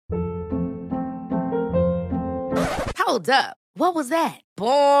Hold up. What was that?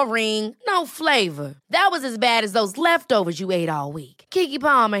 Boring. No flavor. That was as bad as those leftovers you ate all week. Keke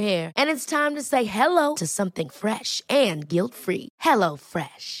Palmer here. And it's time to say hello to something fresh and guilt-free. Hello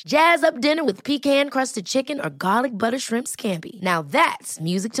Fresh. Jazz up dinner with pecan-crusted chicken or garlic butter shrimp scampi. Now that's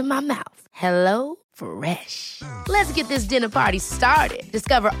music to my mouth. Hello Fresh. Let's get this dinner party started.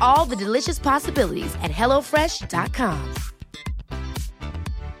 Discover all the delicious possibilities at hellofresh.com.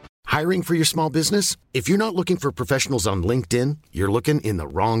 Hiring for your small business? If you're not looking for professionals on LinkedIn, you're looking in the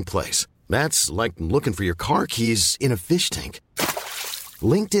wrong place. That's like looking for your car keys in a fish tank.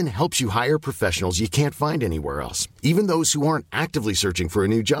 LinkedIn helps you hire professionals you can't find anywhere else, even those who aren't actively searching for a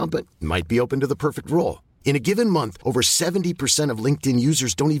new job but might be open to the perfect role. In a given month, over 70% of LinkedIn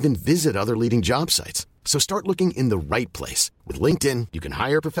users don't even visit other leading job sites. So start looking in the right place. With LinkedIn, you can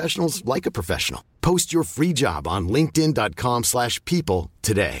hire professionals like a professional. Post your free job on linkedin.com/people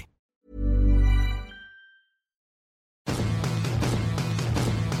today.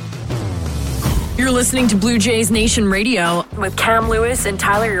 You're listening to Blue Jays Nation Radio with Cam Lewis and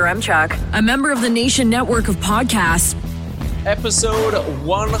Tyler Yaremchuk, a member of the Nation network of podcasts. Episode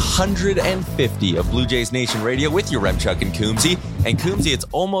 150 of Blue Jays Nation Radio with Yaremchuk and Coombsy. And Coombsy, it's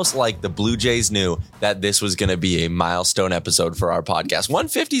almost like the Blue Jays knew that this was going to be a milestone episode for our podcast.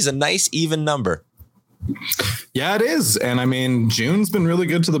 150 is a nice, even number. Yeah, it is. And I mean, June's been really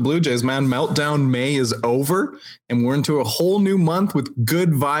good to the Blue Jays, man. Meltdown May is over and we're into a whole new month with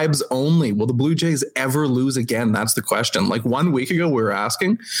good vibes only. Will the Blue Jays ever lose again? That's the question. Like 1 week ago, we were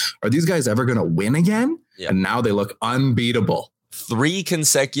asking, are these guys ever going to win again? Yep. And now they look unbeatable. 3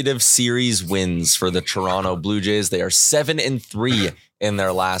 consecutive series wins for the Toronto Blue Jays. They are 7-3 in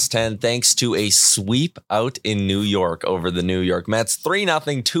their last 10, thanks to a sweep out in New York over the New York Mets.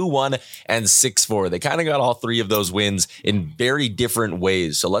 3-0, 2-1, and 6-4. They kind of got all 3 of those wins in very different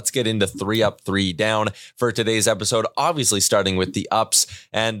ways. So let's get into 3 up, 3 down for today's episode, obviously starting with the ups.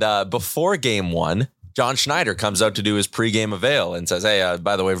 And before game 1, John Schneider comes out to do his pregame avail and says, hey,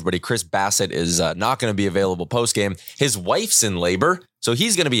 by the way, everybody, Chris Bassett is not going to be available postgame. His wife's in labor, so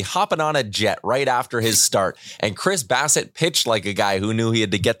he's going to be hopping on a jet right after his start. And Chris Bassett pitched like a guy who knew he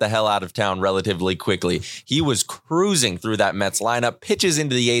had to get the hell out of town relatively quickly. He was cruising through that Mets lineup, pitches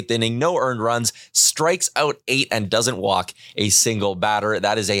into the 8th inning, no earned runs, strikes out 8, and doesn't walk a single batter.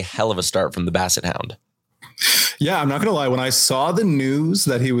 That is a hell of a start from the Bassett Hound. Yeah, I'm not going to lie. When I saw the news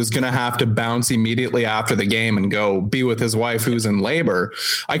that he was going to have to bounce immediately after the game and go be with his wife who's in labor,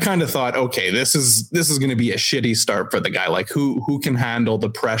 I kind of thought, okay, this is going to be a shitty start for the guy. Like who can handle the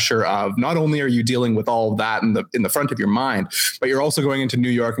pressure of not only are you dealing with all of that in the front of your mind, but you're also going into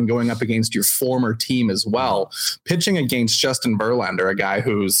New York and going up against your former team as well. Pitching against Justin Verlander, a guy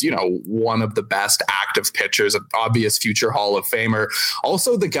who's, one of the best active pitchers, an obvious future Hall of Famer.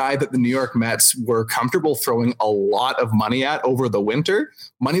 Also the guy that the New York Mets were comfortable throwing a lot of money at over the winter,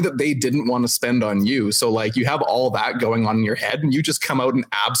 money that they didn't want to spend on you. So like you have all that going on in your head and you just come out and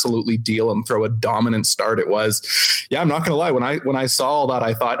absolutely deal and throw a dominant start. It was, I'm not going to lie. When I saw all that,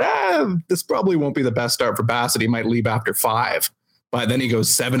 I thought, this probably won't be the best start for Bassett. He might leave after 5, but then he goes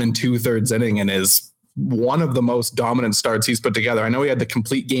 7 2/3 inning and is one of the most dominant starts he's put together. I know he had the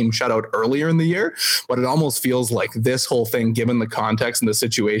complete game shutout earlier in the year, but it almost feels like this whole thing, given the context and the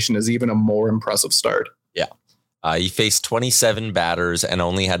situation, is even a more impressive start. Yeah. He faced 27 batters and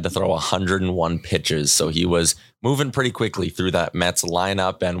only had to throw 101 pitches. So he was moving pretty quickly through that Mets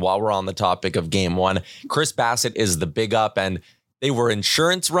lineup. And while we're on the topic of game 1, Chris Bassett is the big up, and they were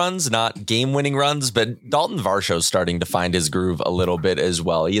insurance runs, not game-winning runs, but Dalton Varsho's starting to find his groove a little bit as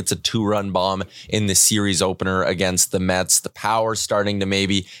well. He hits a 2-run bomb in the series opener against the Mets. The power starting to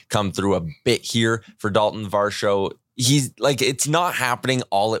maybe come through a bit here for Dalton Varsho. He's like, it's not happening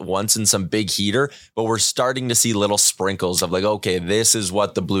all at once in some big heater, but we're starting to see little sprinkles of like, okay, this is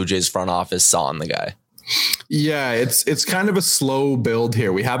what the Blue Jays front office saw in the guy. Yeah, it's kind of a slow build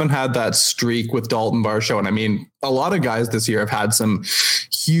here. We haven't had that streak with Dalton Varsho. And I mean, a lot of guys this year have had some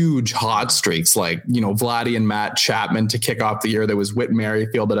huge hot streaks, like, Vladdy and Matt Chapman to kick off the year. There was Whit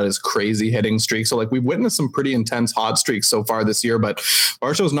Merrifield that had his crazy hitting streak. So like we've witnessed some pretty intense hot streaks so far this year, but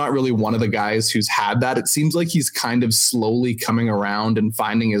Varsho's not really one of the guys who's had that. It seems like he's kind of slowly coming around and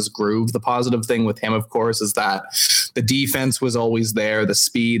finding his groove. The positive thing with him, of course, is that the defense was always there. The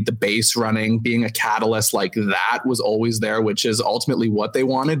speed, the base running, being a catalyst like that was always there, which is ultimately what they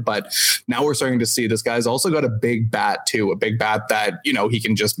wanted. But now we're starting to see this guy's also got a big bat too, a big bat that, he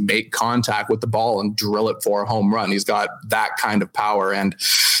can just make contact with the ball and drill it for a home run. He's got that kind of power. And,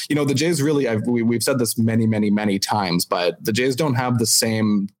 the Jays really, we've said this many, many, many times, but the Jays don't have the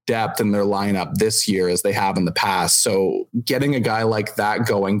same depth in their lineup this year as they have in the past. So getting a guy like that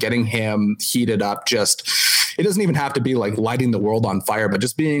going, getting him heated up, it doesn't even have to be like lighting the world on fire, but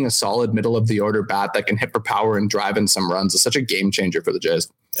just being a solid middle of the order bat that can hit for power and drive in some runs is such a game changer for the Jays.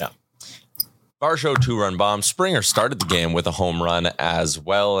 Yeah. Varsho 2-run bomb. Springer started the game with a home run as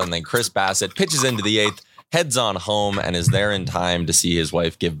well. And then Chris Bassett pitches into the 8th, heads on home, and is there in time to see his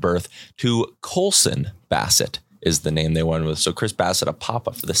wife give birth to Colson Bassett is the name they won with. So Chris Bassett, a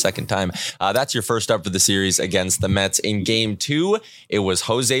pop-up for the second time. That's your first up for the series against the Mets. In game 2, it was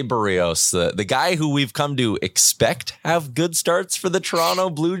Jose Barrios, the guy who we've come to expect have good starts for the Toronto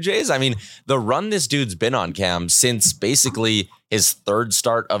Blue Jays. I mean, the run this dude's been on, Cam, since basically his third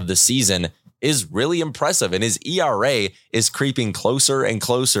start of the season is really impressive. And his ERA is creeping closer and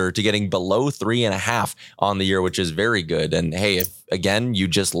closer to getting below 3.5 on the year, which is very good. And hey, if again, you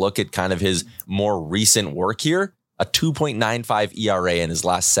just look at kind of his more recent work here, a 2.95 ERA in his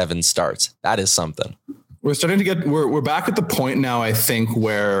last 7 starts. That is something. We're starting to get, we're back at the point now, I think,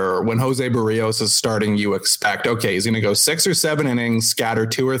 where when Jose Barrios is starting, you expect, okay, he's going to go 6 or 7 innings, scatter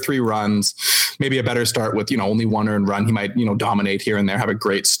 2 or 3 runs, maybe a better start with, only 1 earned run. He might, dominate here and there, have a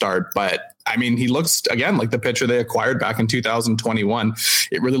great start. But I mean, he looks, again, like the pitcher they acquired back in 2021.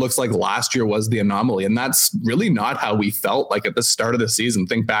 It really looks like last year was the anomaly. And that's really not how we felt like at the start of the season.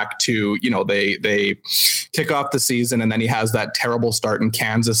 Think back to, they kick off the season and then he has that terrible start in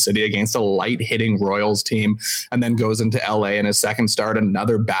Kansas City against a light hitting Royals team and then goes into LA in his second start,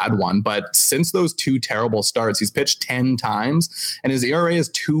 another bad one. But since those 2 terrible starts, he's pitched 10 times and his ERA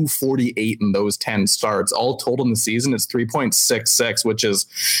is 2.48 in those 10 starts. All told in the season, it's 3.66, which is,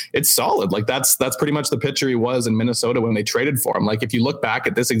 it's solid. Like that's pretty much the pitcher he was in Minnesota when they traded for him. Like if you look back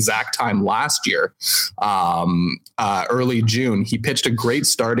at this exact time last year, early June, he pitched a great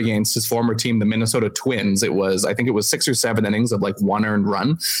start against his former team, the Minnesota Twins. I think it was 6 or 7 innings of like 1 earned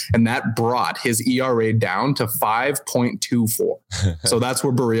run. And that brought his ERA down to 5.24. So that's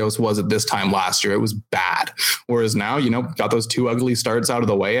where Barrios was at this time last year. It was bad. Whereas now, got those 2 ugly starts out of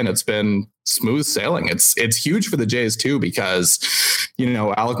the way and it's been smooth sailing. It's huge for the Jays too, because,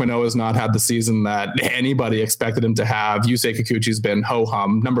 Alek Manoah's not had the season that anybody expected him to have. Yusei Kikuchi's been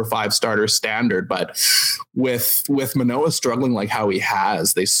ho-hum, number 5 starter standard. But with Manoah struggling like how he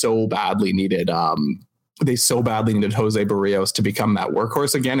has, they so badly needed Jose Barrios to become that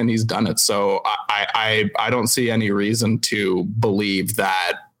workhorse again, and he's done it. So I don't see any reason to believe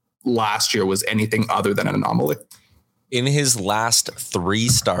that last year was anything other than an anomaly. In his last 3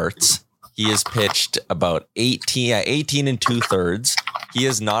 starts, he has pitched about 18 and 2/3. He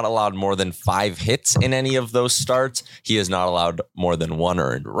has not allowed more than 5 hits in any of those starts. He has not allowed more than 1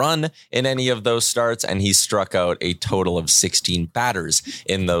 earned run in any of those starts. And he struck out a total of 16 batters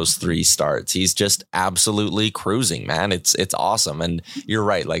in those 3 starts. He's just absolutely cruising, man. It's awesome. And you're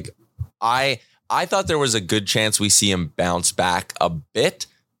right. Like I thought there was a good chance we see him bounce back a bit.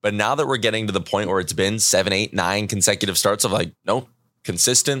 But now that we're getting to the point where it's been 7, 8, 9 consecutive starts of like, no,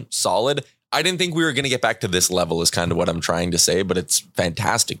 consistent, solid. I didn't think we were going to get back to this level is kind of what I'm trying to say, but it's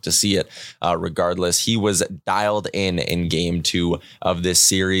fantastic to see it regardless. He was dialed in game 2 of this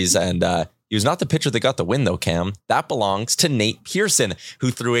series, and he was not the pitcher that got the win, though, Cam. That belongs to Nate Pearson, who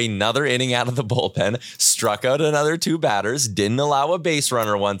threw another inning out of the bullpen, struck out another 2 batters, didn't allow a base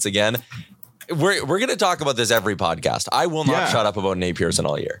runner once again. We're going to talk about this every podcast. I will not shut up about Nate Pearson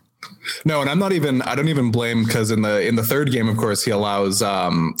all year. No, and I don't even blame, because in the third game, of course, he allows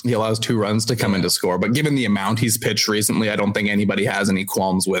 2 runs to come in to score. But given the amount he's pitched recently, I don't think anybody has any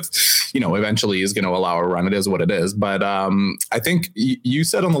qualms with, eventually he's going to allow a run. It is what it is. But I think you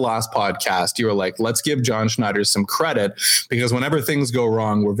said on the last podcast, you were like, let's give John Schneider some credit, because whenever things go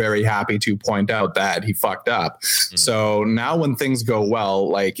wrong, we're very happy to point out that he fucked up. Mm-hmm. So now when things go well,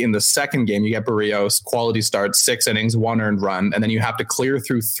 like in the second game, you get Barrios, quality start, 6 innings, 1 earned run, and then you have to clear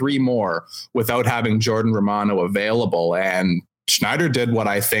through 3 more without having Jordan Romano available. And Schneider did what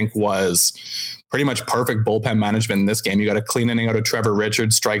I think was pretty much perfect bullpen management in this game. You got a clean inning out of Trevor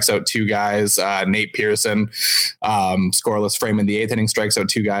Richards, strikes out 2 guys. Nate Pearson, scoreless frame in the 8th inning, strikes out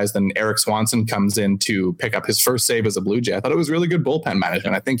 2 guys. Then Eric Swanson comes in to pick up his first save as a Blue Jay. I thought it was really good bullpen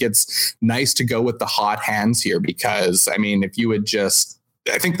management. I think it's nice to go with the hot hands here, because I mean, if you would just,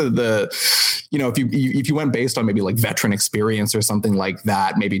 I think if you went based on maybe like veteran experience or something like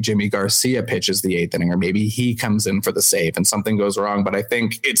that, maybe Jimmy Garcia pitches the 8th inning, or maybe he comes in for the save and something goes wrong. But I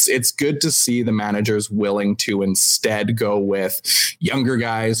think it's good to see the managers willing to instead go with younger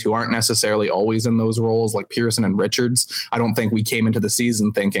guys who aren't necessarily always in those roles, like Pearson and Richards. I don't think we came into the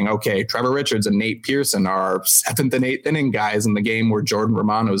season thinking, okay, Trevor Richards and Nate Pearson are 7th and 8th inning guys in the game where Jordan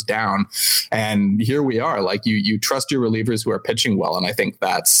Romano's down. And here we are. Like you trust your relievers who are pitching well, and I think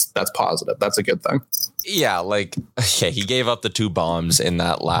that's positive. That's a good thing. Yeah, he gave up the 2 bombs in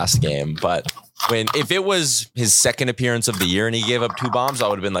that last game, but if it was his second appearance of the year and he gave up 2 bombs, I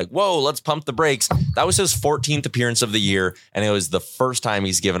would have been like, whoa, let's pump the brakes. That was his 14th appearance of the year, and it was the first time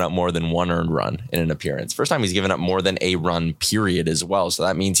he's given up more than 1 earned run in an appearance. First time he's given up more than a run period as well. So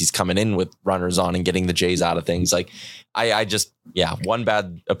that means he's coming in with runners on and getting the Jays out of things. Like, I just, one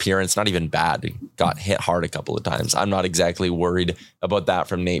bad appearance, not even bad. He got hit hard a couple of times. I'm not exactly worried about that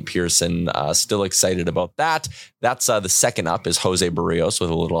from Nate Pearson. Still excited about that. That's the second up is Jose Barrios with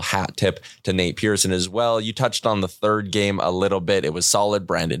a little hat tip to Nate Pearson as well. You touched on the third game a little bit. It was solid.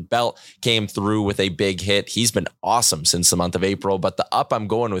 Brandon Belt came through with a big hit. He's been awesome since the month of April, but the up I'm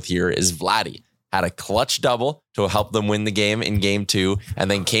going with here is Vladdy. Had a clutch double to help them win the game in game 2, and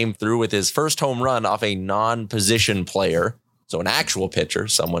then came through with his first home run off a non-position player. So an actual pitcher,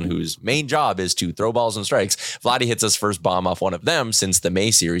 someone whose main job is to throw balls and strikes. Vladdy hits his first bomb off one of them since the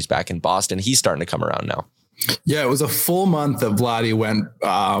May series back in Boston. He's starting to come around now. Yeah, it was a full month that Vladdy went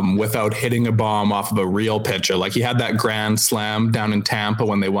without hitting a bomb off of a real pitcher. Like, he had that grand slam down in Tampa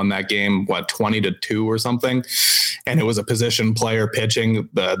when they won that game, 20-2 or something. And it was a position player pitching,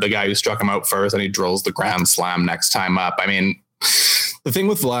 the guy who struck him out first, and he drills the grand slam next time up. I mean, the thing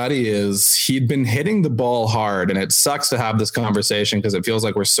with Vladdy is he'd been hitting the ball hard, and it sucks to have this conversation because it feels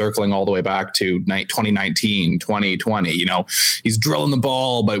like we're circling all the way back to 2019, 2020. You know, he's drilling the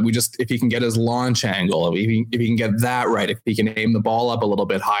ball, but if he can get his launch angle, if he can get that right, if he can aim the ball up a little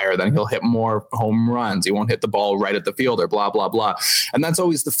bit higher, then he'll hit more home runs. He won't hit the ball right at the fielder, blah, blah, blah. And that's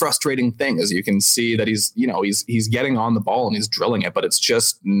always the frustrating thing, is you can see that he's getting on the ball and he's drilling it, but it's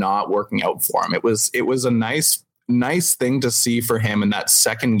just not working out for him. It was a nice thing to see for him in that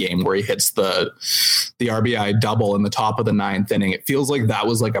second game where he hits the RBI double in the top of the 9th inning. It feels like that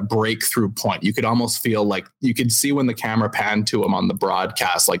was like a breakthrough point. You could almost feel like you could see when the camera panned to him on the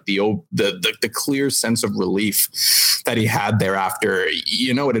broadcast, like the clear sense of relief that he had there after,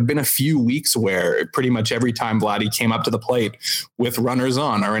 it had been a few weeks where pretty much every time Vladdy came up to the plate with runners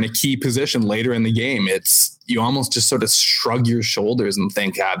on or in a key position later in the game, you almost just sort of shrug your shoulders and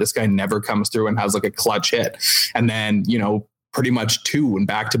think, this guy never comes through and has like a clutch hit. And then, pretty much 2 in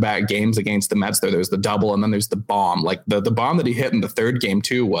back-to-back games against the Mets. There's the double and then there's the bomb. Like the bomb that he hit in the third game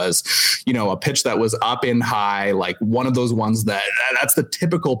too was, a pitch that was up in high, like one of those ones that's the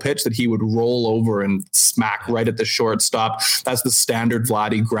typical pitch that he would roll over and smack right at the shortstop. That's the standard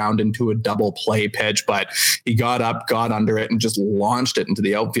Vladdy ground into a double play pitch, but he got up, got under it, and just launched it into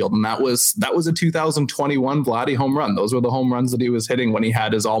the outfield. And that was a 2021 Vladdy home run. Those were the home runs that he was hitting when he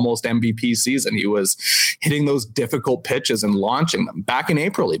had his almost MVP season. He was hitting those difficult pitches and launching them back in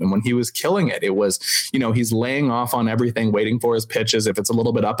April, even when he was killing it. It was, he's laying off on everything, waiting for his pitches. If it's a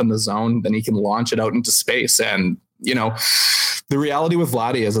little bit up in the zone, then he can launch it out into space. And, the reality with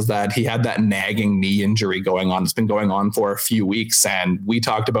Vladdy is that he had that nagging knee injury going on. It's been going on for a few weeks. And we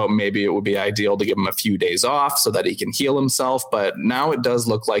talked about maybe it would be ideal to give him a few days off so that he can heal himself. But now it does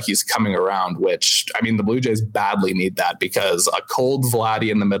look like he's coming around, which, the Blue Jays badly need that, because a cold Vladdy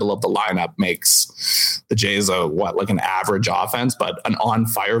in the middle of the lineup makes the Jays an average offense, but an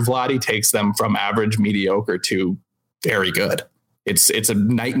on-fire Vladdy takes them from average, mediocre to very good. It's a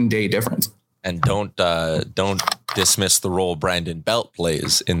night and day difference. And don't dismiss the role Brandon Belt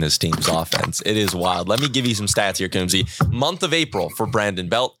plays in this team's offense. It is wild. Let me give you some stats here, Coombsy. Month of April for Brandon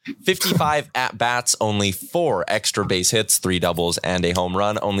Belt, 55 at-bats, only 4 extra base hits, 3 doubles, and a home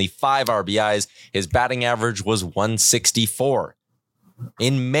run, only 5 RBIs. His batting average was 164.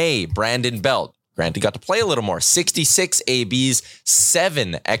 In May, Brandon Belt, granted, got to play a little more, 66 ABs,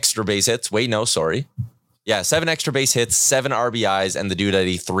 7 extra base hits. Wait, no, sorry. Yeah, 7 extra base hits, 7 RBIs, and the dude had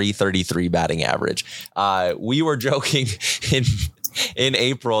a 333 batting average. We were joking in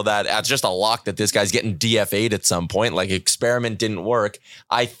April that it's just a lock that this guy's getting DFA'd at some point. Like, experiment didn't work.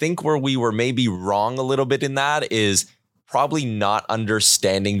 I think where we were maybe wrong a little bit in that is probably not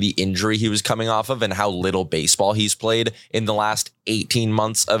understanding the injury he was coming off of and how little baseball he's played in the last 18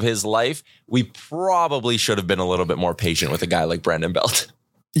 months of his life. We probably should have been a little bit more patient with a guy like Brandon Belt.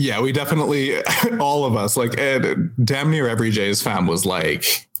 Yeah, we definitely, all of us, damn near every Jays fan was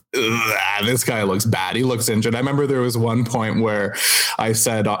like, this guy looks bad. He looks injured. I remember there was one point where I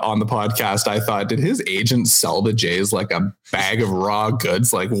said on the podcast, I thought, did his agent sell the Jays like a bag of raw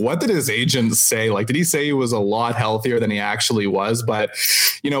goods? Like, what did his agent say? Like, did he say he was a lot healthier than he actually was? But,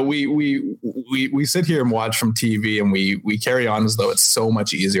 we we sit here and watch from TV and we carry on as though it's so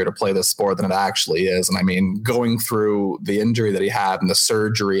much easier to play this sport than it actually is. And I mean, going through the injury that he had and the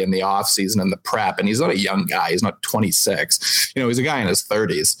surgery and the off season and the prep, and he's not a young guy. He's not 26. He's a guy in his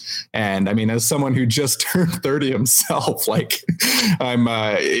 30s. And I mean, as someone who just turned 30 himself, like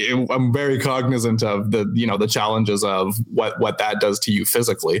I'm very cognizant of the challenges of what that does to you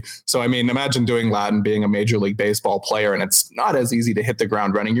physically. So, I mean, imagine doing that and being a Major League Baseball player, and it's not as easy to hit the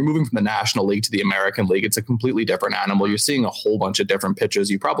ground running. You're moving from the National League to the American League. It's a completely different animal. You're seeing a whole bunch of different pitches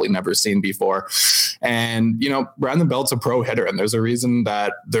you've probably never seen before. And, Brandon Belt's a pro hitter, and there's a reason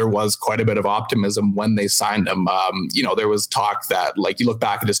that there was quite a bit of optimism when they signed him. There was talk that, like, you look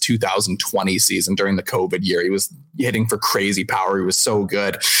back at his 2020 season during the COVID year, he was hitting for crazy power. He was so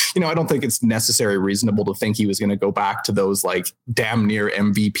good. I don't think it's necessarily reasonable to think he was going to go back to those like damn near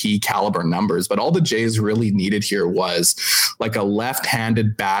MVP caliber numbers. But all the Jays really needed here was like a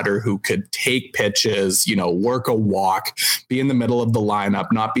left-handed batter who could take pitches, work a walk, be in the middle of the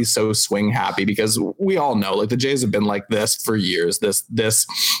lineup, not be so swing happy, because we all know like the Jays have been like this for years. This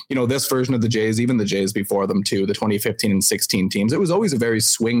version of the Jays, even the Jays before them too, the 2015 and 16 teams, it was always a very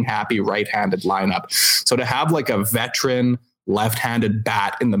swing happy right-handed lineup. So to have like a veteran left-handed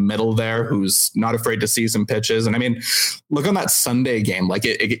bat in the middle there who's not afraid to see some pitches. And I mean, look on that Sunday game, like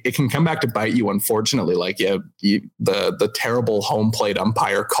it can come back to bite you, unfortunately. Like the terrible home plate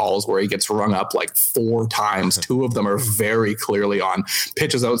umpire calls where he gets rung up like 4 times. 2 of them are very clearly on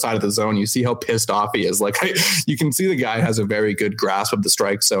pitches outside of the zone. You see how pissed off he is. Like you can see the guy has a very good grasp of the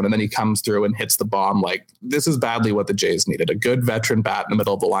strike zone, and then he comes through and hits the bomb. Like this is badly what the Jays needed, a good veteran bat in the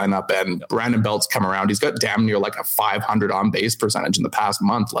middle of the lineup. And Brandon Belt's come around. He's got damn near like a 500 on base percentage in the past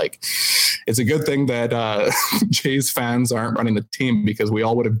month. Like it's a good thing that Jays fans aren't running the team, because we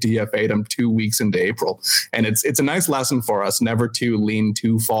all would have DFA'd him 2 weeks into April. And it's a nice lesson for us never to lean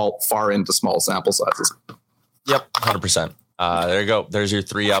too far into small sample sizes. Yep, 100%. There you go. There's your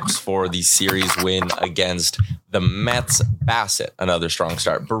 3 ups for the series win against the Mets. Bassett, another strong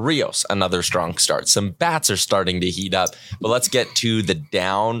start. Barrios, another strong start. Some bats are starting to heat up. But let's get to the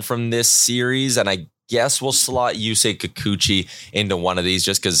down from this series. And I guess we'll slot Yusei Kikuchi into one of these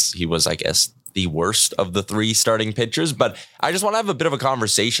just because he was, I guess, the worst of the 3 starting pitchers. But I just want to have a bit of a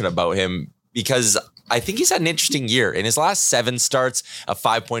conversation about him, because I think he's had an interesting year. In his last 7 starts, a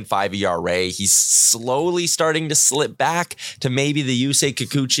 5.5 ERA, he's slowly starting to slip back to maybe the Yusei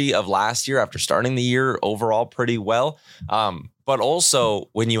Kikuchi of last year after starting the year overall pretty well. But also,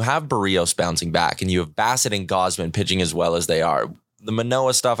 when you have Barrios bouncing back and you have Bassett and Gausman pitching as well as they are, the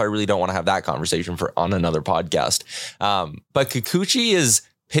Manoah stuff, I really don't want to have that conversation on another podcast. But Kikuchi is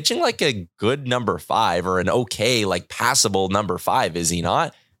pitching like a good number 5, or an okay, like passable number 5, is he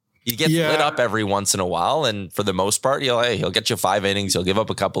not? He gets lit up every once in a while, and for the most part, he'll get you 5 innings, he'll give up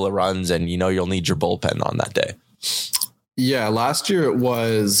a couple of runs, and you'll need your bullpen on that day. Yeah, last year it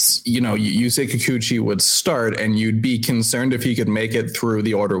was, Yusei Kikuchi would start and you'd be concerned if he could make it through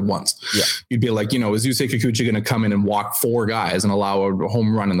the order once. Yeah. You'd be like, is Yusei Kikuchi going to come in and walk 4 guys and allow a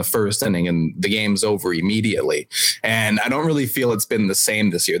home run in the first inning and the game's over immediately? And I don't really feel it's been the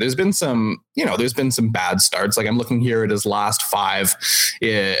same this year. There's been some bad starts. Like I'm looking here at his last 5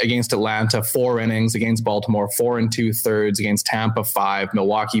 against Atlanta, 4 innings, against Baltimore, 4 2/3, against Tampa, 5,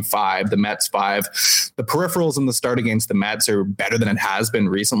 Milwaukee, 5, the Mets, 5. The peripherals in the start against the Mets are better than it has been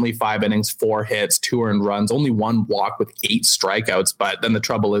recently. 5 innings, 4 hits, 2 earned runs, only 1 walk with 8 strikeouts. But then the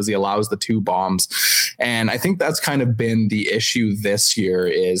trouble is he allows the 2 bombs. And I think that's kind of been the issue this year,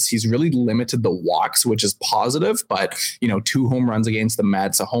 is he's really limited the walks, which is positive. But, 2 home runs against the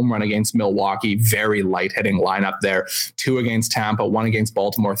Mets, a home run against Milwaukee, very light hitting lineup there, 2 against Tampa, 1 against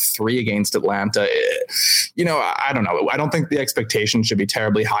Baltimore, 3 against Atlanta. I don't know. I don't think the expectation should be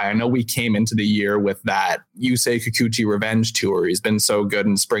terribly high. I know we came into the year with that Yusei Kikuchi revenge tour. He's been so good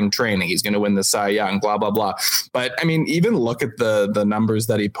in spring training. He's going to win the Cy Young, blah, blah, blah. But I mean, even look at the numbers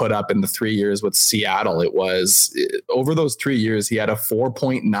that he put up in the 3 years with Seattle. It was over those 3 years, he had a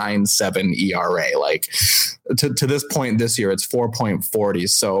 4.97 ERA. Like to this point this year, it's 4.40.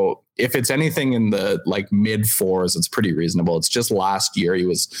 So if it's anything in the like mid 4s, it's pretty reasonable. It's just last year he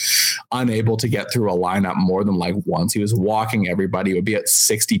was unable to get through a lineup more than like once. He was walking everybody. He would be at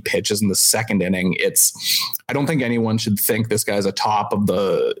 60 pitches in the second inning. I don't think anyone should think this guy's a top of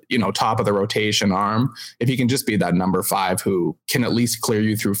the rotation arm. If he can just be that number 5 who can at least clear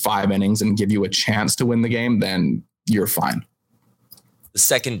you through 5 innings and give you a chance to win the game, then you're fine. The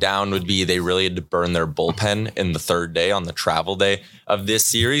second down would be they really had to burn their bullpen in the 3rd day, on the travel day of this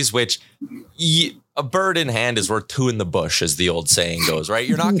series, which a bird in hand is worth 2 in the bush, as the old saying goes, right?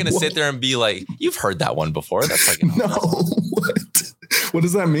 You're not going to sit there and be like, you've heard that one before. That's like, no. What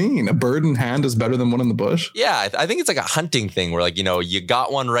does that mean? A bird in hand is better than one in the bush? Yeah, I think it's like a hunting thing where, like, you know, you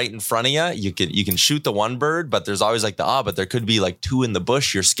got one right in front of you. You can shoot the one bird, but there's always like but there could be like two in the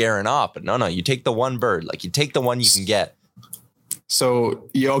bush you're scaring off. But no, you take the one bird. Like, you take the one you can get. So,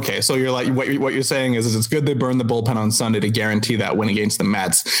 okay. So you're like, what you're saying is it's good they burn the bullpen on Sunday to guarantee that win against the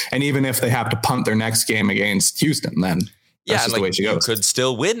Mets. And even if they have to punt their next game against Houston, then that's just the way she goes. You could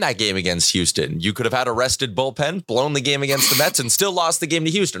still win that game against Houston. You could have had a rested bullpen, blown the game against the Mets, and still lost the game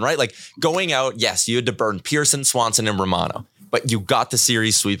to Houston, right? Like, going out, yes, you had to burn Pearson, Swanson, and Romano, but you got the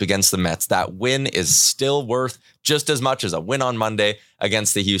series sweep against the Mets. That win is still worth just as much as a win on Monday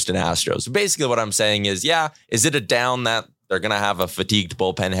against the Houston Astros. So basically what I'm saying is, is it a down that they're going to have a fatigued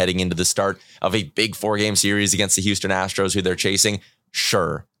bullpen heading into the start of a big 4-game series against the Houston Astros, who they're chasing?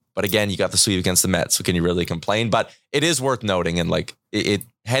 Sure. But again, you got the sweep against the Mets, so can you really complain? But it is worth noting, and like it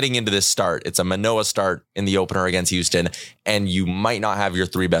heading into this start, it's a Manoah start in the opener against Houston, and you might not have your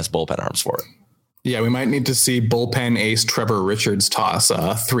 3 best bullpen arms for it. Yeah, we might need to see bullpen ace Trevor Richards toss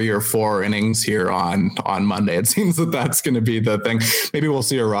 3 or 4 innings here on Monday. It seems that's going to be the thing. Maybe we'll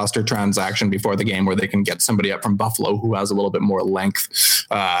see a roster transaction before the game where they can get somebody up from Buffalo who has a little bit more length.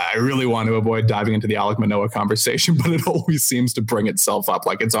 I really want to avoid diving into the Alek Manoah conversation, but it always seems to bring itself up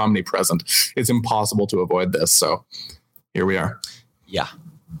like it's omnipresent. It's impossible to avoid this. So here we are. Yeah,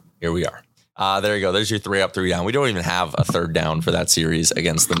 here we are. There you go. There's your 3 up, 3 down. We don't even have a 3rd down for that series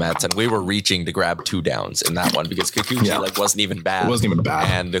against the Mets, and we were reaching to grab 2 downs in that one because Kikuchi wasn't even bad. It wasn't even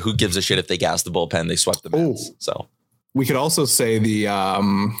bad. And who gives a shit if they gassed the bullpen? They swept the Mets. So we could also say the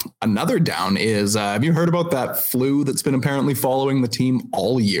another down is have you heard about that flu that's been apparently following the team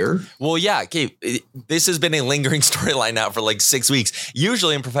all year? Well, yeah. Okay. This has been a lingering storyline now for like 6 weeks.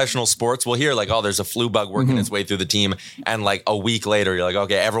 Usually in professional sports, we'll hear like, oh, there's a flu bug working its way through the team. And like a week later, you're like,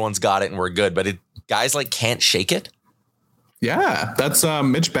 okay, everyone's got it and we're good. But guys like can't shake it. Yeah, that's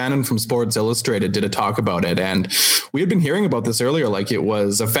Mitch Bannon from Sports Illustrated did a talk about it. And we had been hearing about this earlier, like it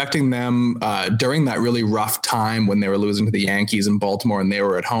was affecting them during that really rough time when they were losing to the Yankees in Baltimore and they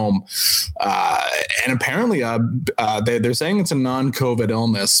were at home. And apparently they're saying it's a non-COVID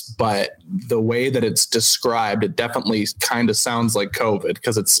illness, but the way that it's described, it definitely kind of sounds like COVID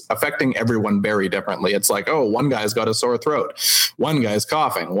because it's affecting everyone very differently. It's like, oh, one guy's got a sore throat. One guy's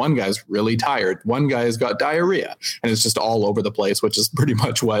coughing. One guy's really tired. One guy's got diarrhea. And it's just all over the place, which is pretty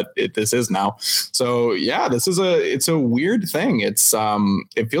much what this is now. So yeah, it's a weird thing. It's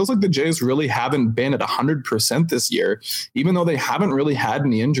it feels like the Jays really haven't been at 100% this year, even though they haven't really had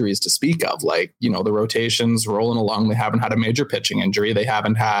any injuries to speak of. Like, you know, the rotations rolling along. They haven't had a major pitching injury. They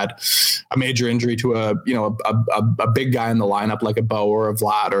haven't had a major injury to a big guy in the lineup like a Bo or a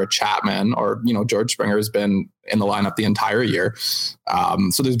Vlad or a Chapman, or, you know, George Springer has been in the lineup the entire year.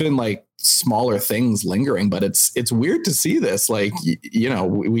 So there's been like smaller things lingering, but it's weird to see this. Like, you know,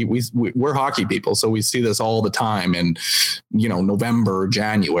 we're hockey people, so we see this all the time. And, you know, November,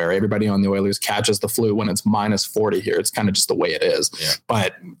 January, everybody on the Oilers catches the flu when it's -40 here. It's kind of just the way it is. Yeah.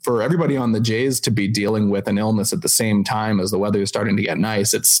 But for everybody on the Jays to be dealing with an illness at the same time as the weather is starting to get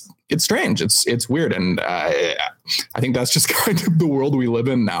nice, it's strange. It's weird. And I think that's just kind of the world we live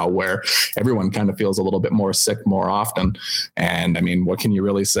in now, where everyone kind of feels a little bit more sick more often. And I mean, what can you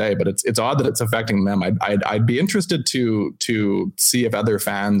really say? But it's odd that it's affecting them. I'd be interested to see if other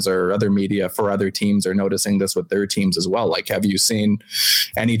fans or other media for other teams are noticing this with their teams as well. Like, have you seen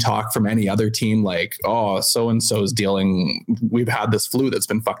any talk from any other team like, oh, so-and-so's we've had this flu that's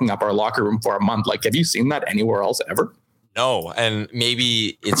been fucking up our locker room for a month? Like, have you seen that anywhere else ever? No, and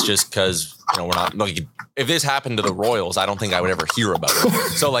maybe it's just because, you know, we're not like, if this happened to the Royals, I don't think I would ever hear about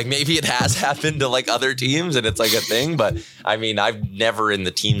it. So like maybe it has happened to like other teams and it's like a thing. But I mean, I've never in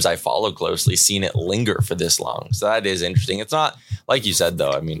the teams I follow closely seen it linger for this long. So that is interesting. It's not like you said,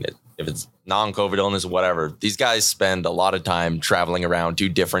 though. I mean, if it's non-COVID illness or whatever, these guys spend a lot of time traveling around to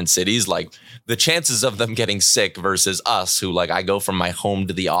different cities. Like the chances of them getting sick versus us, who like I go from my home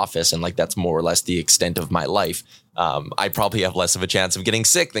to the office and like that's more or less the extent of my life. I probably have less of a chance of getting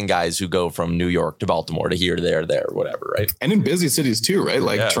sick than guys who go from New York to Baltimore to here, there, whatever, right? And in busy cities too, right?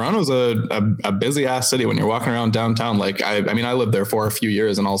 Like Toronto's a busy ass city when you're walking around downtown. Like I mean, I lived there for a few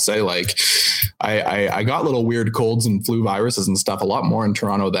years, and I'll say like I got little weird colds and flu viruses and stuff a lot more in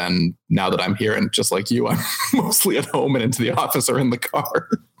Toronto than now that I'm here. And just like you, I'm mostly at home and into the office or in the car.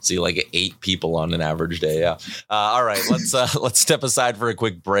 See like 8 people on an average day. Yeah. All right. Let's step aside for a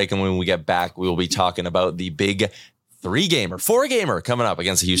quick break. And when we get back, we will be talking about the big 4-gamer coming up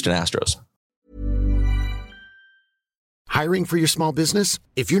against the Houston Astros. Hiring for your small business?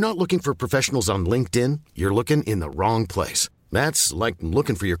 If you're not looking for professionals on LinkedIn, you're looking in the wrong place. That's like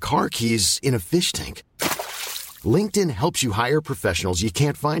looking for your car keys in a fish tank. LinkedIn helps you hire professionals you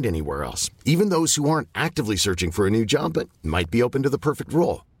can't find anywhere else, even those who aren't actively searching for a new job but might be open to the perfect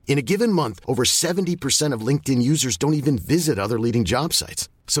role. In a given month, over 70% of LinkedIn users don't even visit other leading job sites.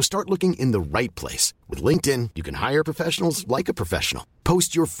 So start looking in the right place. With LinkedIn, you can hire professionals like a professional.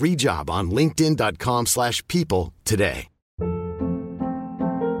 Post your free job on linkedin.com/people today.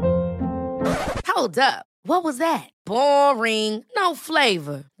 Hold up. What was that? Boring. No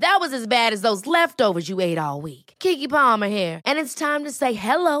flavor. That was as bad as those leftovers you ate all week. Keke Palmer here, and it's time to say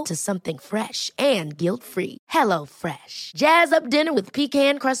hello to something fresh and guilt-free. Hello Fresh. Jazz up dinner with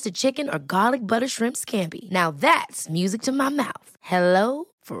pecan-crusted chicken or garlic butter shrimp scampi. Now that's music to my mouth. Hello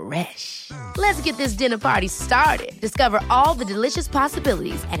Fresh. Let's get this dinner party started. Discover all the delicious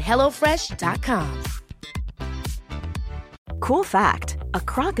possibilities at hellofresh.com. Cool fact, a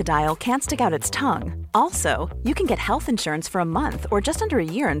crocodile can't stick out its tongue. Also, you can get health insurance for a month or just under a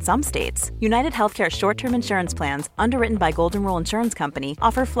year in some states. United Healthcare short-term insurance plans, underwritten by Golden Rule Insurance Company,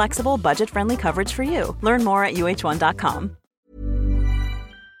 offer flexible, budget-friendly coverage for you. Learn more at uh1.com.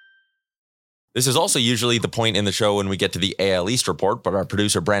 This is also usually the point in the show when we get to the AL East report, but our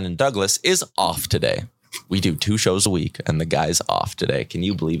producer, Brandon Douglas, is off today. We do 2 shows a week, and the guy's off today. Can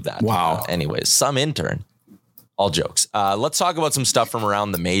you believe that? Wow. Anyways, some intern. All jokes. Let's talk about some stuff from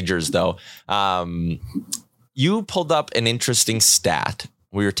around the majors, though. You pulled up an interesting stat.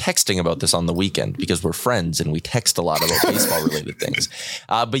 We were texting about this on the weekend because we're friends and we text a lot about baseball related things.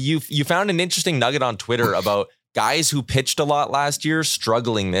 But you found an interesting nugget on Twitter about guys who pitched a lot last year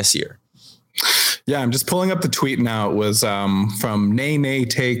struggling this year. Yeah, I'm just pulling up the tweet now. It was from Nay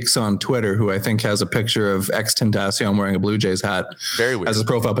Takes on Twitter, who I think has a picture of Tentacion wearing a Blue Jays hat. Very weird. As his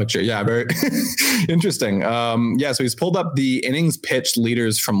profile picture. Yeah, very interesting. So he's pulled up the innings pitched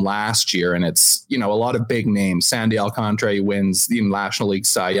leaders from last year, and it's, a lot of big names. Sandy Alcantara wins the National League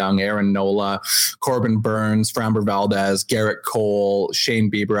Cy Young, Aaron Nola, Corbin Burns, Framber Valdez, Garrett Cole, Shane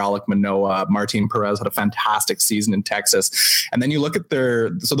Bieber, Alek Manoah, Martin Perez had a fantastic season in Texas. And then you look at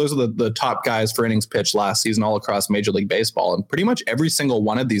those are the top guys for innings pitched last season all across Major League Baseball. And pretty much every single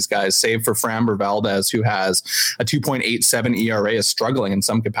one of these guys, save for Framber Valdez, who has a 2.87 ERA, is struggling in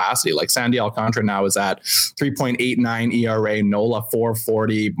some capacity. Like Sandy Alcantara now is at 3.89 ERA, Nola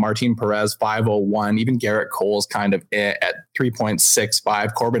 4.40, Martin Perez 5.01, even Garrett Cole's kind of at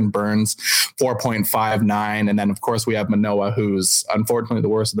 3.65, Corbin Burns 4.59. And then of course we have Manoah, who's unfortunately the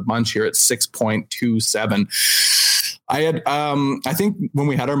worst of the bunch here at 6.27. I think when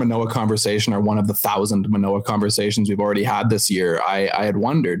we had our Manoah conversation, or one of the 1,000 Manoah conversations we've already had this year, I had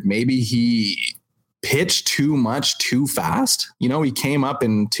wondered maybe he pitched too much too fast. He came up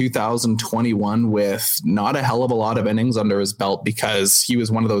in 2021 with not a hell of a lot of innings under his belt because he was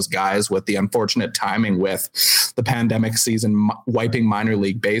one of those guys with the unfortunate timing with the pandemic season wiping minor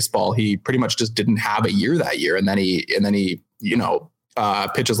league baseball. He pretty much just didn't have a year that year. And then he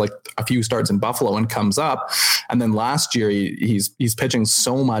pitches like a few starts in Buffalo and comes up. And then last year he's pitching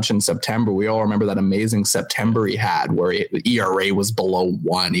so much in September. We all remember that amazing September he had where the ERA was below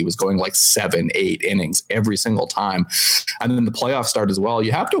 1. He was going like 7-8 innings every single time. And then the playoffs start as well.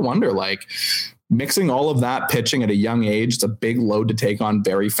 You have to wonder, mixing all of that pitching at a young age, it's a big load to take on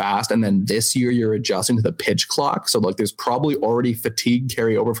very fast. And then this year you're adjusting to the pitch clock. So there's probably already fatigue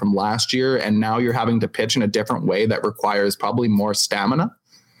carry over from last year. And now you're having to pitch in a different way that requires probably more stamina,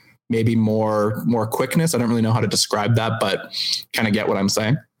 maybe more quickness. I don't really know how to describe that, but kind of get what I'm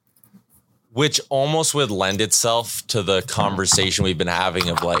saying. Which almost would lend itself to the conversation we've been having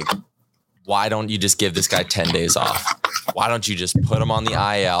of why don't you just give this guy 10 days off? Why don't you just put him on the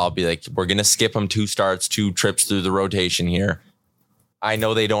IL? Be like, we're going to skip him 2 starts, 2 trips through the rotation here. I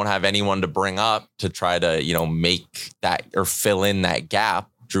know they don't have anyone to bring up to try to, make that or fill in that gap.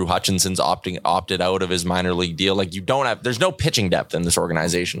 Drew Hutchinson's opted out of his minor league deal. There's no pitching depth in this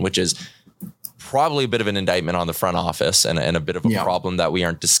organization, which is probably a bit of an indictment on the front office and a bit of a problem that we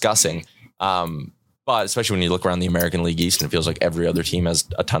aren't discussing. But especially when you look around the American League East and it feels like every other team has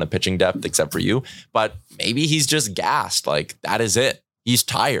a ton of pitching depth except for you. But maybe he's just gassed. That is it. He's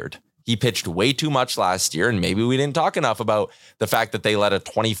tired. He pitched way too much last year. And maybe we didn't talk enough about the fact that they let a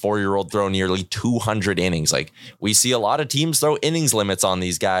 24-year-old throw nearly 200 innings. We see a lot of teams throw innings limits on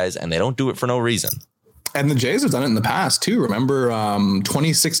these guys and they don't do it for no reason. And the Jays have done it in the past too. Remember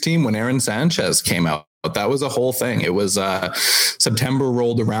 2016 when Aaron Sanchez came out That was a whole thing. It was September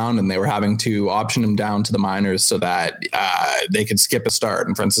rolled around and they were having to option him down to the minors so that they could skip a start,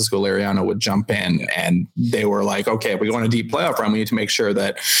 and Francisco Lindor would jump in, and they were like, okay, if we go on a deep playoff run, we need to make sure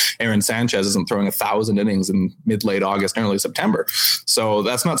that Aaron Sanchez isn't throwing 1,000 innings in late August and early September. So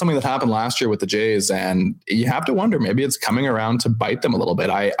that's not something that happened last year with the Jays, and you have to wonder, maybe it's coming around to bite them a little bit.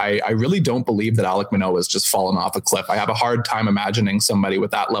 I really don't believe that Alek Manoah has just fallen off a cliff. I have a hard time imagining somebody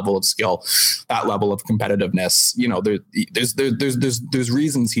with that level of skill, that level of competitiveness. You know, there's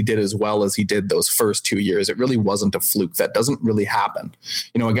reasons he did as well as he did those first 2 years. It really wasn't a fluke. That doesn't really happen.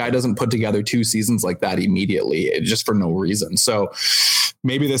 You know, a guy doesn't put together 2 seasons like that immediately, just for no reason. So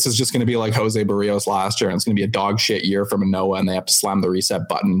maybe this is just going to be like Jose Barrios last year, and it's going to be a dog shit year for Manoah, and they have to slam the reset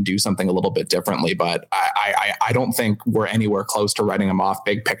button and do something a little bit differently. But I don't think we're anywhere close to writing him off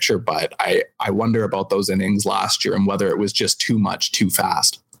big picture, but I wonder about those innings last year and whether it was just too much too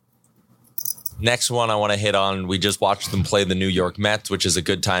fast. Next one I want to hit on, we just watched them play the New York Mets, which is a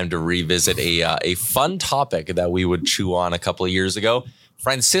good time to revisit a fun topic that we would chew on a couple of years ago.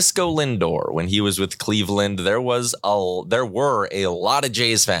 Francisco Lindor, when he was with Cleveland, there were a lot of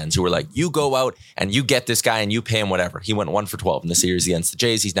Jays fans who were like, you go out and you get this guy and you pay him whatever. He went 1 for 12 in the series against the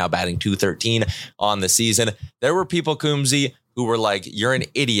Jays. He's now batting .213 on the season. There were people, Coombsy, who were like, you're an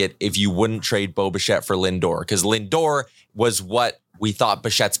idiot if you wouldn't trade Bo Bichette for Lindor, because Lindor was what we thought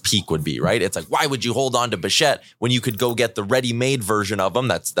Bichette's peak would be, right? It's like, why would you hold on to Bichette when you could go get the ready-made version of him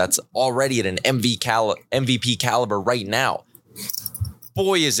that's already at an MVP caliber right now?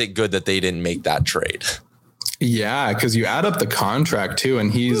 Boy, is it good that they didn't make that trade. Yeah, because you add up the contract too,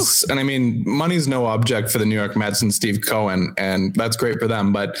 and and I mean, money's no object for the New York Mets and Steve Cohen, and that's great for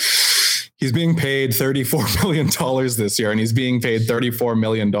them, but he's being paid $34 million this year, and he's being paid $34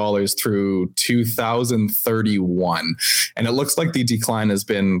 million through 2031. And it looks like the decline has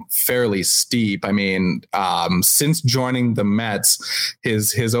been fairly steep. I mean, since joining the Mets,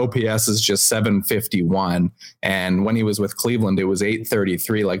 his OPS is just 751. And when he was with Cleveland, it was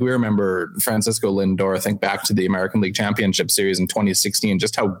 833. Like, we remember Francisco Lindor, think back to the American League Championship Series in 2016,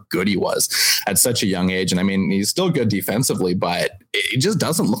 just how good he was at such a young age. And I mean, he's still good defensively, but it just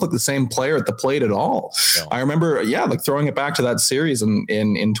doesn't look like the same player at the plate at all. No. I remember, like throwing it back to that series in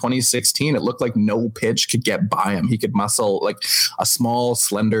 2016, it looked like no pitch could get by him. He could muscle, like a small,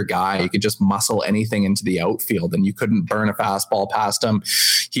 slender guy. He could just muscle anything into the outfield, and you couldn't burn a fastball past him.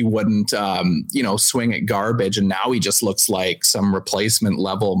 He wouldn't, swing at garbage. And now he just looks like some replacement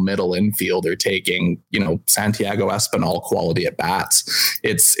level middle infielder taking, Santiago Espinal quality at bats.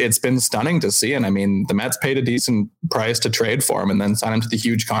 It's been stunning to see. And I mean, the Mets paid a decent price to trade for him and then signed him to the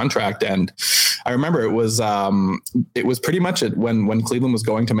huge contract. And I remember it was pretty much it when Cleveland was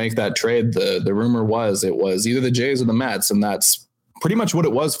going to make that trade. The rumor was it was either the Jays or the Mets, and that's pretty much what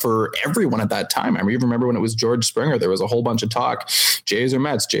it was for everyone at that time. I remember when it was George Springer, there was a whole bunch of talk, Jays or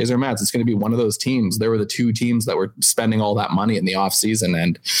Mets, Jays or Mets. It's going to be one of those teams. There were the two teams that were spending all that money in the offseason.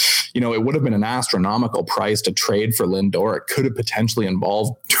 And, it would have been an astronomical price to trade for Lindor. It could have potentially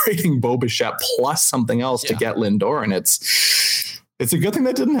involved trading Bo Bichette plus something else to get Lindor. And it's a good thing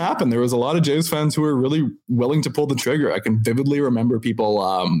that didn't happen. There was a lot of Jays fans who were really willing to pull the trigger. I can vividly remember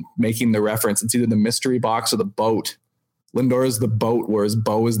people making the reference. It's either the mystery box or the boat. Lindor is the boat, whereas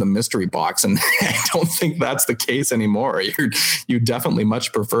Bo is the mystery box. And I don't think that's the case anymore. You definitely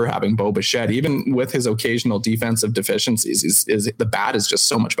much prefer having Bo Bichette, even with his occasional defensive deficiencies. The bat is just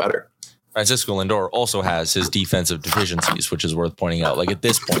so much better. Francisco Lindor also has his defensive deficiencies, which is worth pointing out. Like at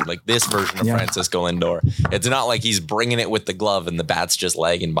this point, like this version of Francisco Lindor, it's not like he's bringing it with the glove and the bat's just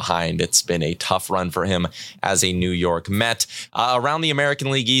lagging behind. It's been a tough run for him as a New York Met. Around the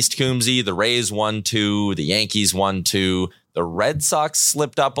American League East, Coombsy, the Rays 1-2, the Yankees 1-2. The Red Sox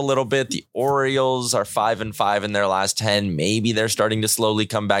slipped up a little bit. The Orioles are 5-5 in their last 10. Maybe they're starting to slowly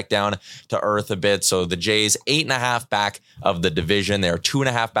come back down to earth a bit. So the Jays, 8.5 back of the division. They're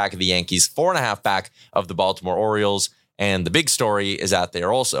 2.5 back of the Yankees, 4.5 back of the Baltimore Orioles. And the big story is that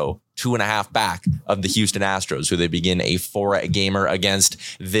they're also 2.5 back of the Houston Astros, who they begin a 4-gamer against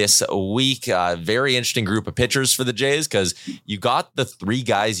this week. Very interesting group of pitchers for the Jays, because you got the 3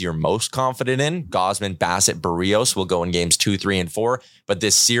 guys you're most confident in. Gausman, Bassett, Barrios will go in games 2, 3, and 4. But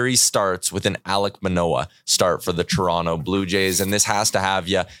this series starts with an Alek Manoah start for the Toronto Blue Jays. And this has to have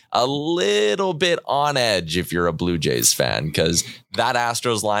you a little bit on edge if you're a Blue Jays fan, because that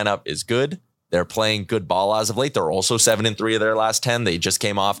Astros lineup is good. They're playing good ball as of late. They're also 7-3 of their last 10. They just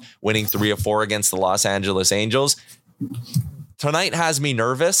came off winning 3 of 4 against the Los Angeles Angels. Tonight has me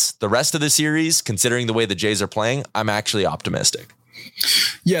nervous. The rest of the series, considering the way the Jays are playing, I'm actually optimistic.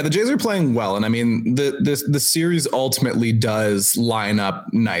 Yeah, the Jays are playing well. And I mean, the series ultimately does line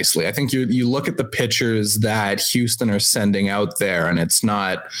up nicely. I think you look at the pitchers that Houston are sending out there, and it's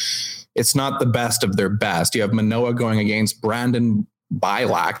not the best of their best. You have Manoah going against Brandon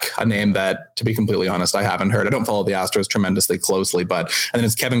Bilak, a name that, to be completely honest, I haven't heard. I don't follow the Astros tremendously closely, and then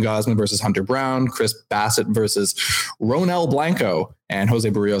it's Kevin Gausman versus Hunter Brown, Chris Bassett versus Ronel Blanco, and Jose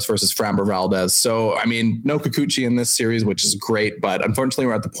Barrios versus Framber Valdez. So, I mean, no Kikuchi in this series, which is great. But unfortunately,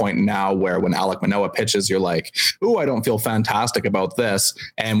 we're at the point now where when Alek Manoah pitches, you're like, ooh, I don't feel fantastic about this.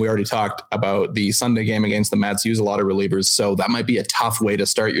 And we already talked about the Sunday game against the Mets, use a lot of relievers. So that might be a tough way to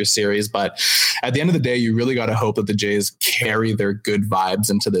start your series. But at the end of the day, you really got to hope that the Jays carry their good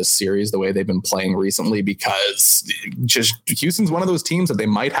vibes into this series the way they've been playing recently, because just Houston's one of those teams that they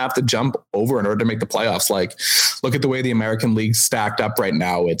might have to jump over in order to make the playoffs. Like, look at the way the American League stacked up right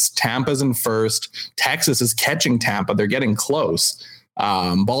now. It's Tampa's in first. Texas is catching Tampa. They're getting close.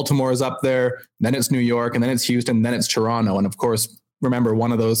 Baltimore is up there. Then it's New York, and then it's Houston, then it's Toronto. And of course, remember,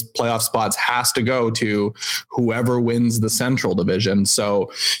 one of those playoff spots has to go to whoever wins the Central Division.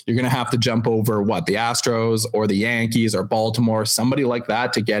 So you're going to have to jump over the Astros or the Yankees or Baltimore, somebody like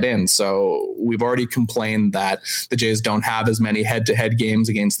that to get in. So we've already complained that the Jays don't have as many head-to-head games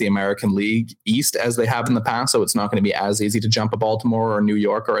against the American League East as they have in the past. So it's not going to be as easy to jump a Baltimore or New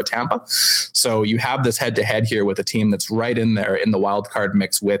York or a Tampa. So you have this head-to-head here with a team that's right in there in the wild card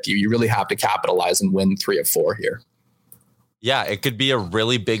mix with you. You really have to capitalize and win 3 of 4 here. Yeah, it could be a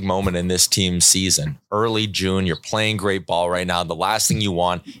really big moment in this team's season. Early June, you're playing great ball right now. The last thing you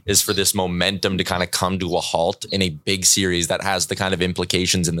want is for this momentum to kind of come to a halt in a big series that has the kind of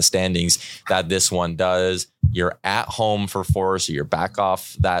implications in the standings that this one does. You're at home for 4, so you're back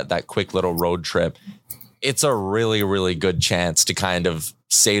off that quick little road trip. It's a really, really good chance to kind of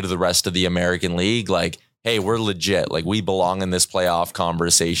say to the rest of the American League, like, hey, we're legit. Like, we belong in this playoff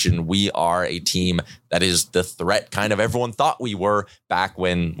conversation. We are a team that is the threat kind of everyone thought we were back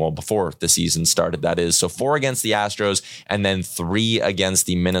when, before the season started, that is. So 4 against the Astros and then 3 against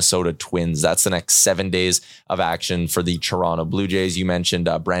the Minnesota Twins. That's the next 7 days of action for the Toronto Blue Jays. You mentioned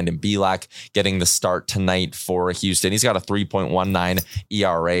Brandon Bilak getting the start tonight for Houston. He's got a 3.19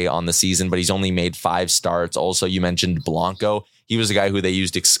 ERA on the season, but he's only made 5 starts. Also, you mentioned Blanco. He was a guy who they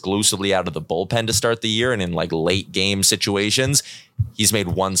used exclusively out of the bullpen to start the year, and in like late game situations, he's made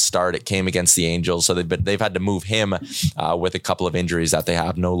 1 start. It came against the Angels, so they've had to move him with a couple of injuries that they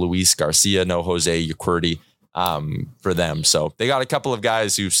have. No Luis Garcia, no Jose Urquidy for them. So they got a couple of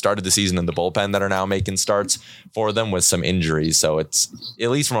guys who started the season in the bullpen that are now making starts for them with some injuries. So it's, at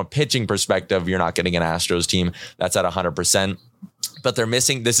least from a pitching perspective, you're not getting an Astros team that's at 100%. But they're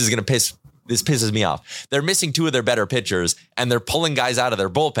missing. This pisses me off. They're missing 2 of their better pitchers, and they're pulling guys out of their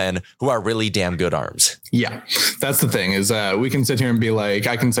bullpen who are really damn good arms. Yeah, that's the thing is we can sit here and be like,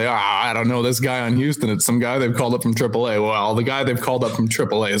 I can say, I don't know this guy on Houston. It's some guy they've called up from AAA. Well, the guy they've called up from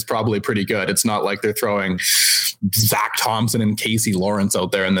AAA is probably pretty good. It's not like they're throwing Zach Thompson and Casey Lawrence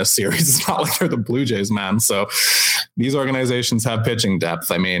out there in this series. It's not like they're the Blue Jays, man. So these organizations have pitching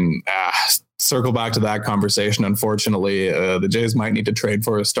depth. I mean, circle back to that conversation. Unfortunately, the Jays might need to trade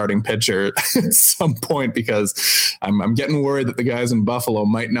for a starting pitcher at some point, because I'm getting worried that the guys in Buffalo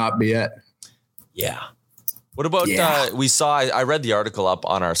might not be it. Yeah. What about, I read the article up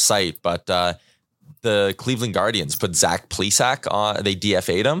on our site, but the Cleveland Guardians put Zach Plesac on, they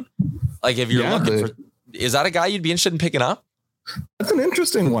DFA'd him. Like, if you're looking for, is that a guy you'd be interested in picking up? That's an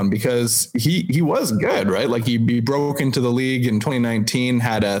interesting one, because he was good, right? Like he broke into the league in 2019,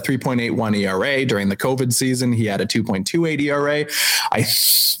 had a 3.81 ERA. During the COVID season, he had a 2.28 ERA.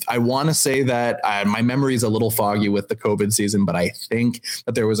 I want to say that my memory is a little foggy with the COVID season, but I think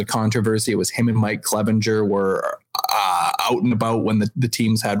that there was a controversy. It was him and Mike Clevenger were out and about when the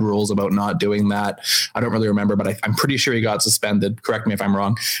teams had rules about not doing that. I don't really remember, but I'm pretty sure he got suspended. Correct me if I'm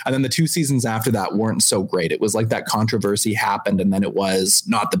wrong. And then the 2 seasons after that weren't so great. It was like that controversy happened, and then it was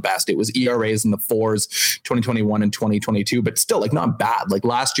not the best. It was ERAs in the 4s, 2021 and 2022, but still like not bad. Like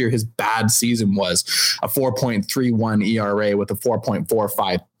last year, his bad season was a 4.31 ERA with a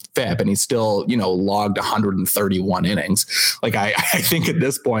 4.45 FIP, and he still, logged 131 innings. Like I think at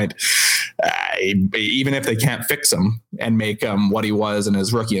this point, even if they can't fix him and make him what he was in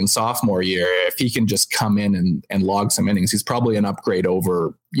his rookie and sophomore year, if he can just come in and log some innings, he's probably an upgrade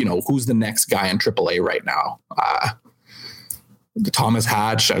over, who's the next guy in AAA right now. Thomas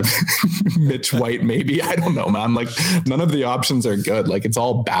Hatch, Mitch White, maybe. I don't know, man. Like none of the options are good. Like it's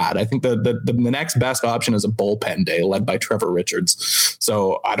all bad. I think the next best option is a bullpen day led by Trevor Richards.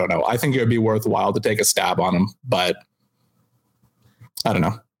 So I don't know. I think it would be worthwhile to take a stab on him, but I don't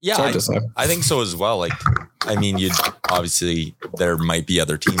know. Yeah, I think so as well. Like, I mean, obviously there might be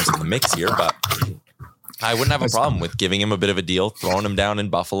other teams in the mix here, but I wouldn't have a problem with giving him a bit of a deal, throwing him down in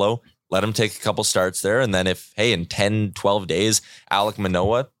Buffalo, let him take a couple starts there. And then if, hey, in 10, 12 days, Alek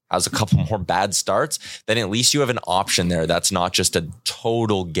Manoah has a couple more bad starts, then at least you have an option there. That's not just a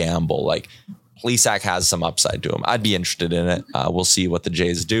total gamble. Like, Plesac has some upside to him. I'd be interested in it. We'll see what the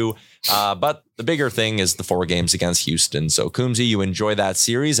Jays do. But the bigger thing is the 4 games against Houston. So, Coombsy, you enjoy that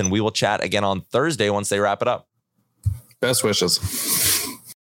series, and we will chat again on Thursday once they wrap it up. Best wishes.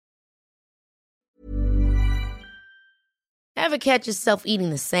 Ever catch yourself eating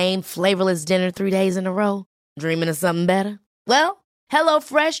the same flavorless dinner 3 days in a row? Dreaming of something better? Well,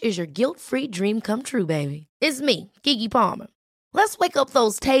 HelloFresh is your guilt-free dream come true, baby. It's me, Keke Palmer. Let's wake up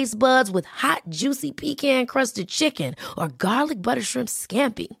those taste buds with hot, juicy pecan-crusted chicken or garlic butter shrimp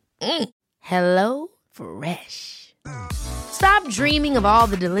scampi. Hello Fresh. Stop dreaming of all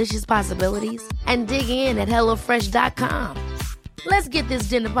the delicious possibilities and dig in at HelloFresh.com. Let's get this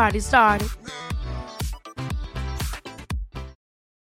dinner party started.